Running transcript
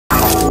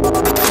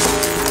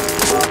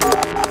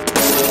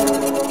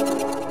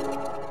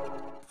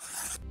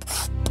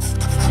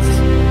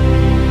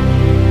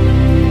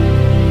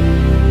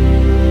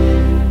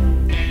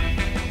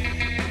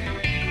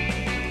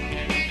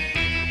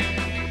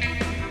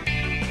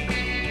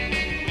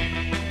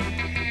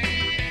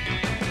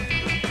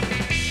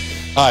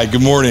Hi,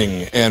 good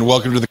morning, and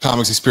welcome to the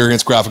Comics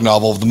Experience Graphic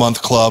Novel of the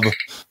Month Club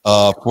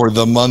for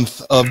the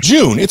month of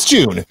June. It's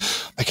June.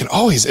 I can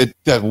always,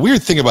 that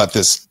weird thing about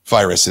this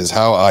virus is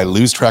how I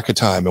lose track of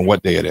time and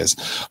what day it is.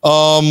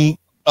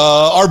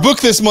 Our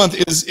book this month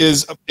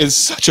is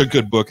such a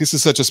good book. This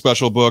is such a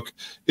special book.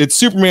 It's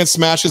Superman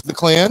Smashes the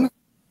Klan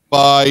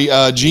by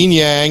Luen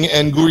Yang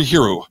and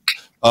Gurihiru.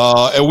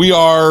 And we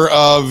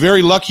are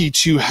very lucky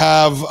to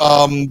have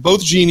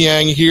both Luen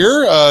Yang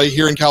here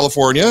in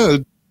California,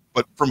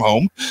 but from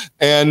home,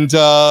 and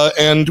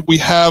we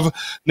have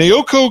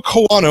Naoko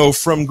Kawano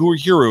from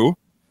Gurihiru.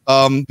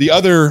 The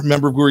other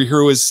member of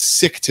Gurihiru is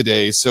sick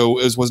today, so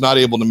was not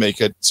able to make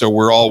it. So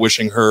we're all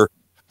wishing her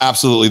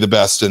absolutely the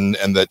best, and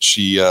that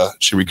she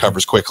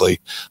recovers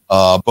quickly.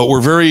 But we're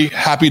very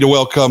happy to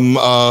welcome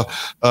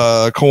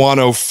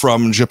Kawano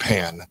from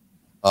Japan,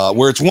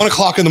 where it's 1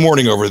 o'clock in the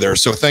morning over there.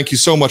 So thank you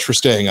so much for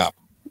staying up.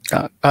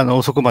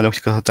 遅くまで起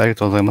きてくださってありが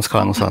とうございます、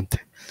川野さんっ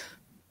て。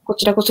こ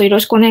ちらこそよろ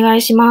しくお願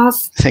いしま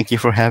す。Thank you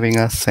for having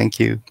us.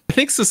 Thank you. I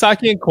think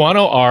Sasaki and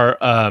Kawano are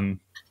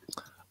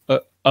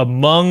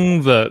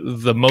among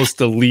the most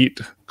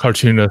elite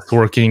cartoonists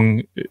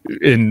working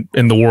in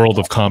the world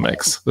of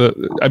comics.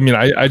 I mean,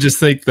 I just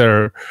think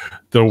their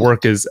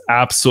work is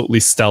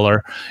absolutely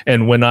stellar.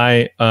 And when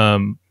I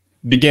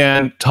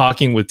began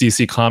talking with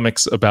DC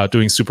Comics about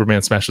doing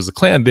Superman Smashes the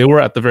Klan, they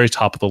were at the very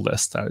top of the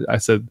list. I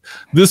said,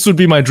 this would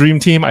be my dream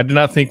team. I did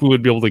not think we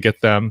would be able to get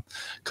them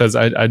because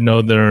I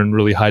know they're in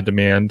really high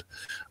demand.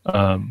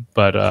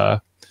 But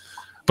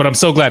I'm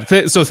so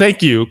glad. So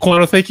thank you.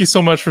 Kawano, thank you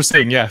so much for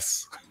saying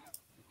yes.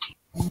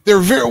 They're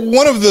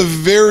one of the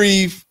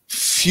very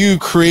few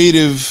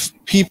creative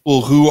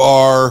people who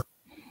are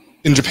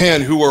in Japan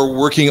who are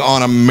working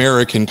on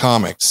American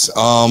comics.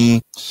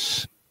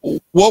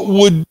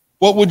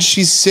 What would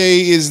she say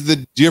is the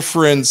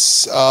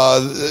difference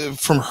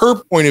from her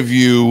point of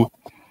view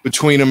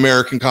between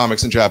American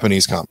comics and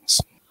Japanese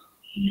comics?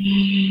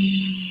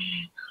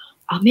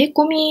 アメ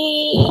コ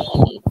ミ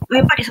は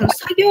やっぱりその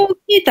作業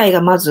形態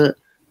がまず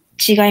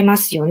違いま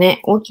すよ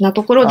ね。大きな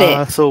ところで、日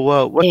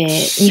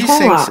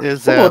本はほ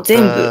ぼ全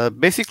部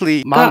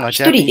が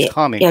一人で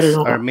やる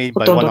のが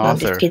ほとんどなん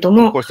ですけど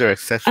も、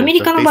アメ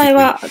リカの場合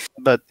は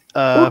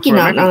大き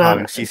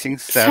な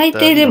最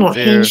低でも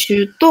編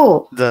集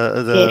と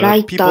ラ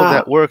イ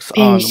ター、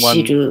ペン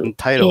シル、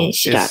ペン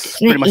シラーで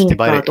すね、イン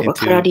カーとか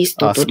カラリス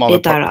トとレ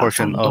タラー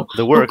さんと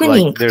6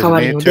人関わ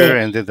るので、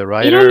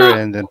いろん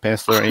な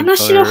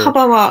話の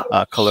幅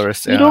は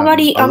広が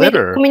り、アメ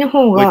コミの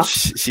方が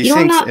い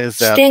ろんな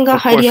視点が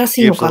入りやす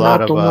いのか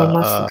なと思い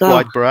ますが、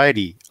あんま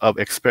り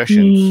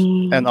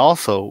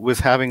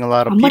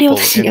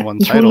私が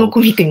日本の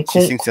コミックに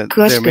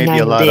詳しくない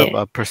ので、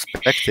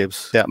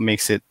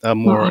ア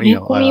メ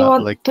コミ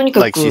はとにか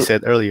くメッセ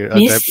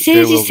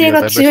ージ性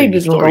が強い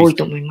部分が多い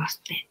と思いま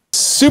すね。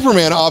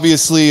Superman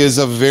obviously is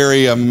a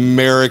very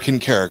American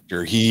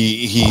character.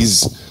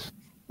 He's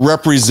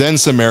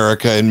represents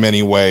America in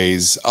many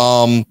ways.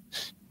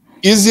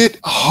 Is it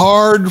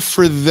hard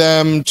for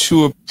them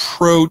to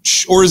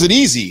approach, or is it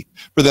easy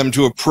for them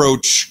to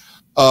approach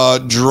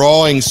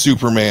drawing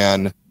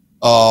Superman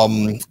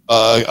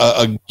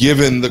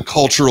given the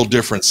cultural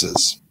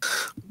differences?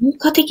 文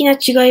化的な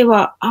違い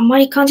はあま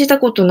り感じた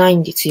ことない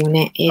んですよ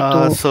ね。ス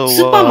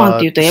ーパーマンっ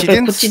ていうと、やっぱり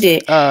こっちで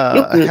よ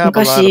く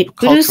昔、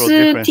ブルース・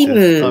ティ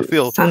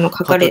ムさんの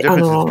書いた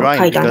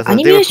ア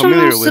ニメーション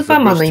のスーパー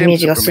マンのイメー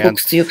ジがすご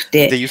く強く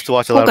て、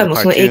今回も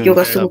その影響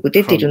がすごく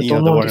出てると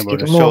思うんですけ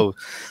ども、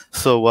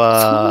そん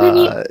な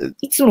に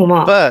いつも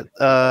ま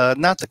あ、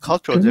文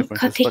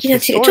化的な違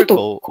い、ちょっ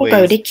と今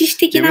回は歴史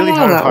的なもの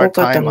が多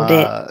かったの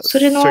で、そ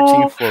れのち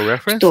ょ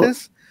っと、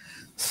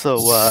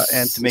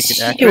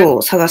資料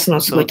を探す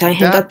のすごい大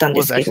変だったん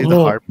ですけど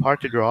も、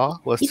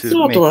いつ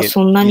もとは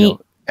そんなに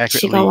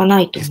違わな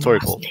いと思い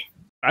ますね。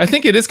I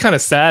think it is kind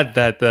of sad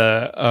that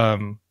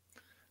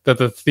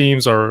the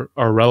themes are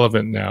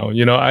relevant now.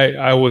 You know,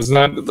 I was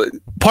not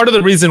part of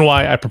the reason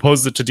why I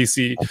proposed it to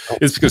DC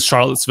is because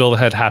Charlottesville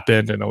had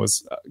happened and I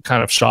was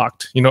kind of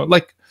shocked. You know,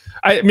 like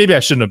maybe I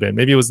shouldn't have been.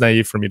 Maybe it was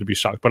naive for me to be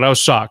shocked, but I was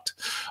shocked.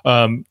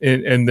 And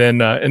then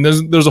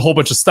there's a whole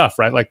bunch of stuff,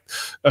 right? Like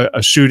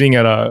a shooting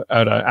at a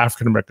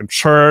African American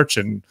church,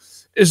 and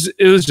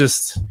it was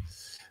just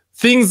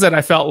things that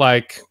I felt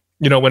like,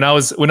 you know, when I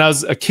was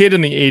a kid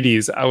in the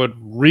 80s, I would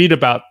read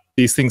about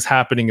these things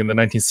happening in the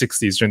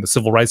 1960s during the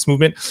civil rights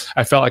movement.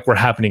 I felt like we're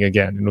happening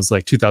again. And it was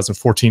like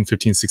 2014,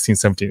 15, 16,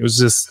 17. It was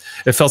just,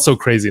 it felt so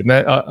crazy. And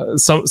that,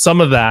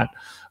 some of that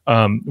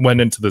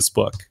went into this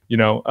book, you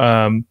know.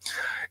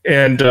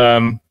 And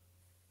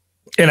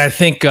I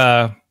think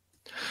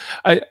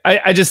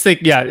I just think,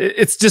 yeah,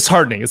 it's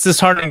disheartening. It's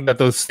disheartening that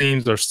those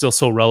themes are still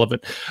so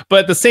relevant. But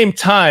at the same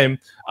time,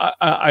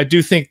 I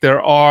do think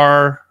there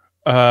are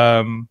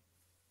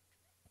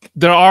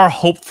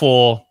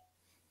hopeful.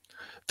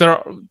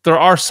 There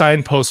are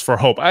signposts for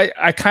hope.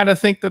 I kind of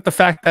think that the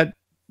fact that,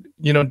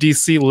 you know,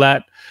 DC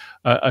let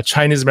a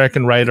Chinese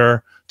American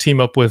writer team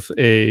up with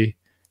a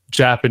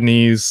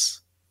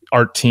Japanese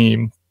art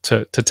team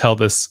to tell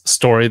this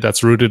story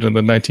that's rooted in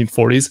the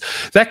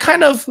 1940s. That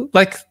kind of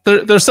like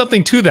there's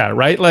something to that,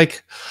 right?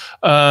 Like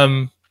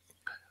when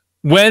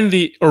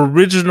the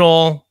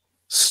original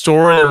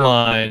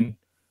storyline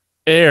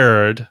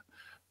aired,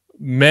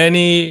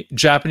 many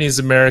Japanese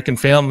American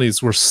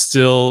families were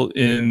still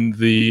in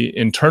the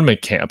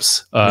internment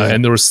camps,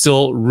 and there was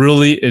still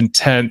really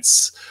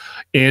intense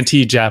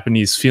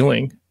anti-Japanese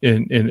feeling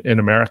in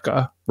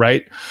America,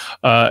 right?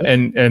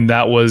 And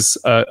that was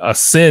a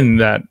sin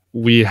that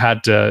we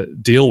had to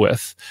deal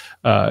with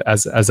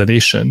as a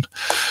nation.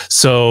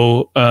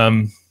 So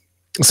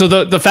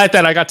the fact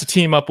that I got to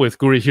team up with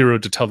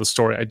Gurihiru to tell the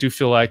story, I do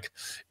feel like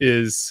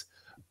is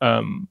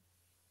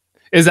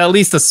at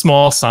least a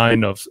small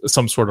sign of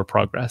some sort of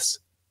progress.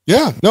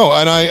 Yeah, no,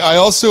 and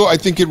I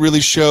think it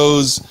really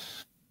shows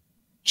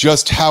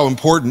just how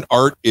important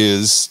art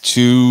is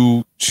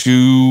to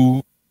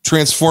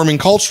transforming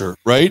culture,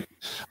 right?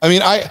 I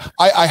mean, I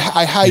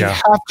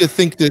have to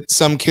think that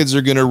some kids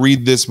are going to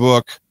read this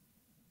book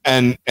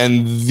and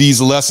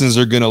these lessons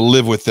are going to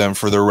live with them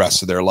for the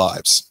rest of their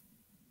lives,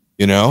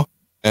 you know?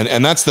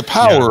 And that's the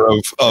power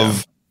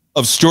of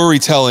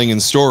storytelling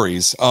and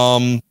stories.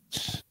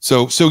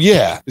 So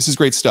yeah, this is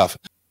great stuff.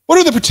 What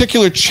are the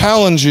particular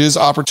challenges,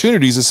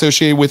 opportunities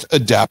associated with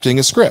adapting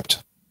a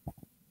script?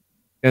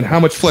 And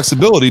how much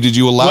flexibility did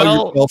you allow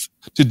yourself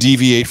to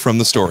deviate from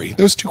the story?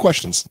 Those two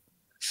questions.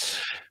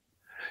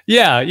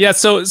 Yeah.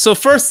 So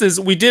first is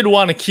we did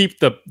want to keep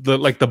the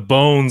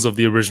bones of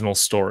the original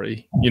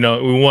story. You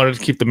know, we wanted to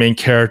keep the main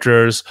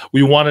characters.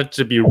 We wanted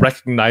to be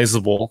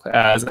recognizable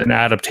as an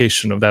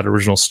adaptation of that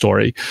original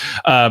story.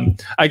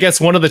 I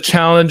guess one of the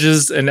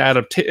challenges and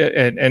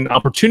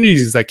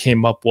opportunities that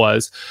came up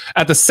was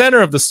at the center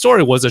of the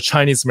story was a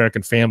Chinese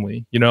American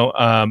family. You know,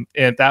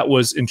 and that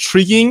was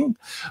intriguing,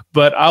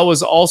 but I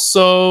was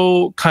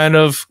also kind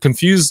of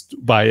confused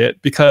by it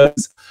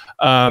because.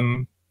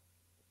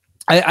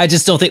 I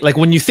just don't think, like,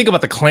 when you think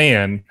about the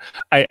Klan,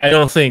 I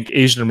don't think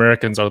Asian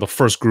Americans are the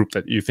first group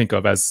that you think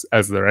of as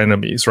their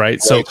enemies,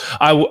 right? So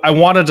I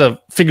wanted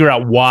to figure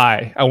out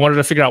why. I wanted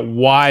to figure out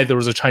why there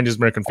was a Chinese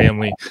American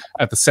family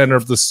at the center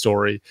of the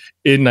story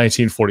in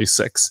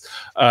 1946.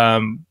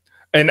 And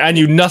I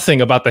knew nothing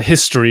about the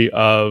history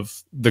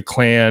of the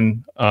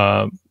Klan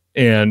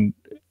and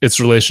its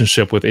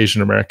relationship with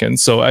Asian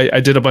Americans. So I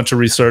did a bunch of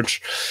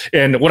research,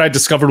 and what I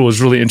discovered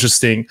was really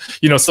interesting.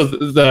 You know, so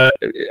the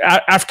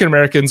African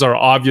Americans are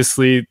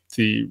obviously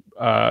the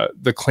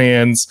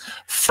Klan's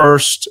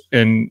first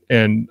and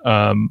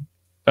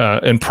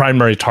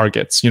primary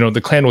targets. You know, the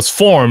Klan was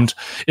formed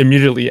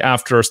immediately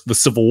after the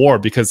Civil War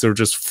because they were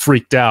just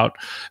freaked out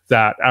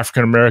that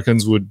African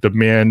Americans would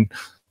demand,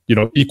 you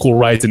know, equal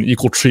rights and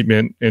equal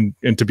treatment and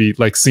to be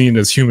like seen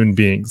as human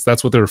beings.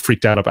 That's what they were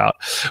freaked out about.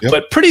 Yep.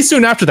 But pretty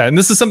soon after that, and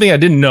this is something I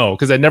didn't know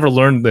because I never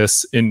learned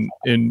this in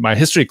my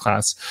history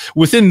class,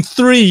 within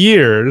 3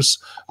 years,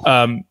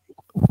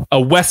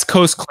 a West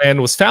Coast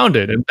Klan was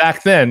founded. And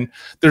back then,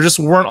 there just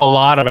weren't a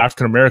lot of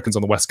African Americans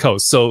on the West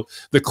Coast. So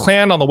the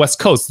Klan on the West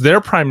Coast, their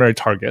primary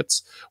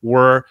targets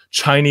were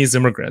Chinese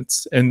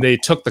immigrants. And they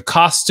took the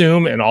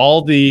costume and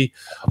all the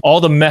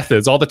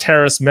methods, all the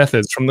terrorist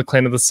methods from the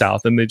Klan of the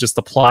South, and they just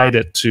applied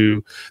it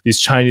to these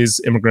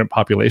Chinese immigrant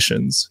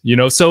populations. You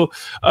know, so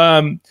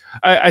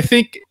I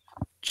think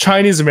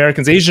Chinese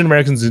Americans, Asian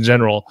Americans in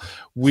general,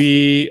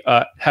 we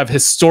have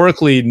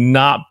historically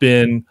not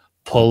been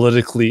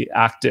politically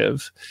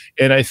active,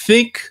 and I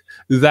think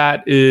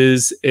that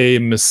is a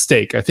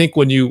mistake. I think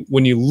when you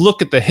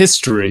look at the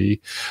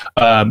history,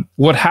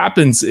 what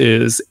happens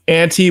is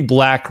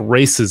anti-Black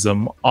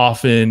racism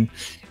often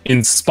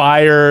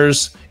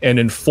inspires and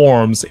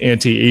informs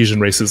anti-Asian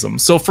racism.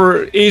 So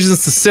for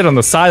Asians to sit on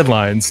the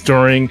sidelines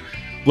during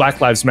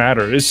Black Lives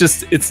Matter, it's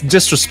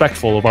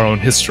disrespectful of our own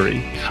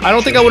history. I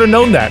don't think I would have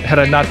known that had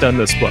I not done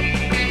this book.